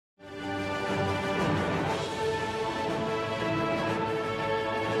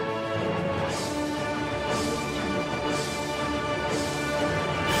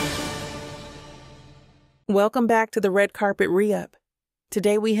Welcome back to the Red Carpet Re-Up.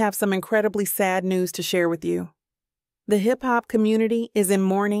 Today we have some incredibly sad news to share with you. The hip-hop community is in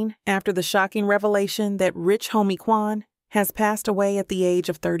mourning after the shocking revelation that rich homie Quan has passed away at the age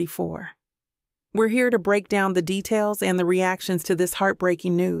of 34. We're here to break down the details and the reactions to this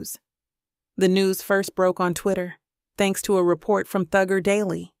heartbreaking news. The news first broke on Twitter, thanks to a report from Thugger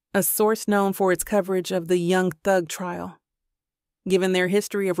Daily, a source known for its coverage of the Young Thug trial. Given their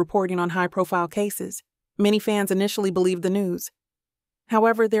history of reporting on high-profile cases, many fans initially believed the news.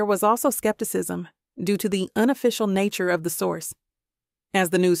 However, there was also skepticism due to the unofficial nature of the source. As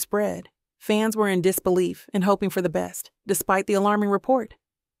the news spread, fans were in disbelief and hoping for the best, despite the alarming report.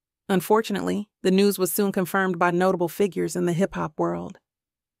 Unfortunately, the news was soon confirmed by notable figures in the hip-hop world.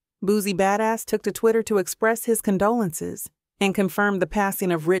 Boosie Badazz took to Twitter to express his condolences and confirmed the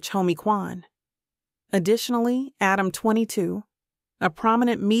passing of rich homie Quan. Additionally, Adam 22, a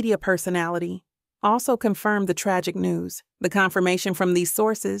prominent media personality, also confirmed the tragic news. The confirmation from these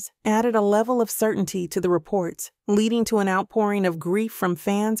sources added a level of certainty to the reports, leading to an outpouring of grief from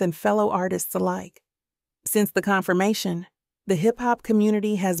fans and fellow artists alike. Since the confirmation, the hip-hop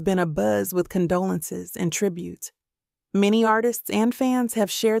community has been abuzz with condolences and tributes. Many artists and fans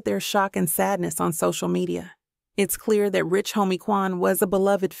have shared their shock and sadness on social media. It's clear that rich homie Quan was a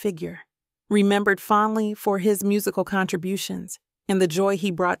beloved figure, remembered fondly for his musical contributions and the joy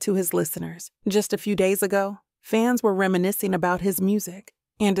he brought to his listeners. Just a few days ago, fans were reminiscing about his music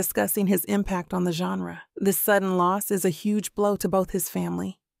and discussing his impact on the genre. This sudden loss is a huge blow to both his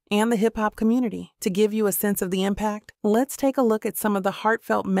family and the hip-hop community. To give you a sense of the impact, let's take a look at some of the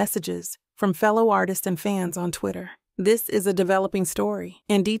heartfelt messages from fellow artists and fans on Twitter. This is a developing story,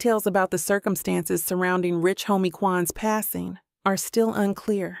 and details about the circumstances surrounding rich homie Quan's passing are still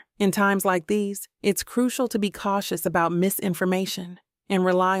unclear. In times like these, it's crucial to be cautious about misinformation and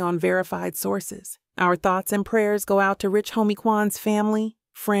rely on verified sources. Our thoughts and prayers go out to rich homie Quan's family,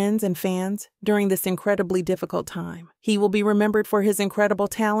 friends, and fans during this incredibly difficult time. He will be remembered for his incredible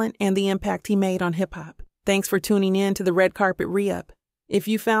talent and the impact he made on hip-hop. Thanks for tuning in to the Red Carpet Re-Up. If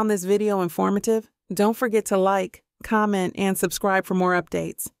you found this video informative, don't forget to like, comment, and subscribe for more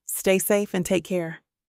updates. Stay safe and take care.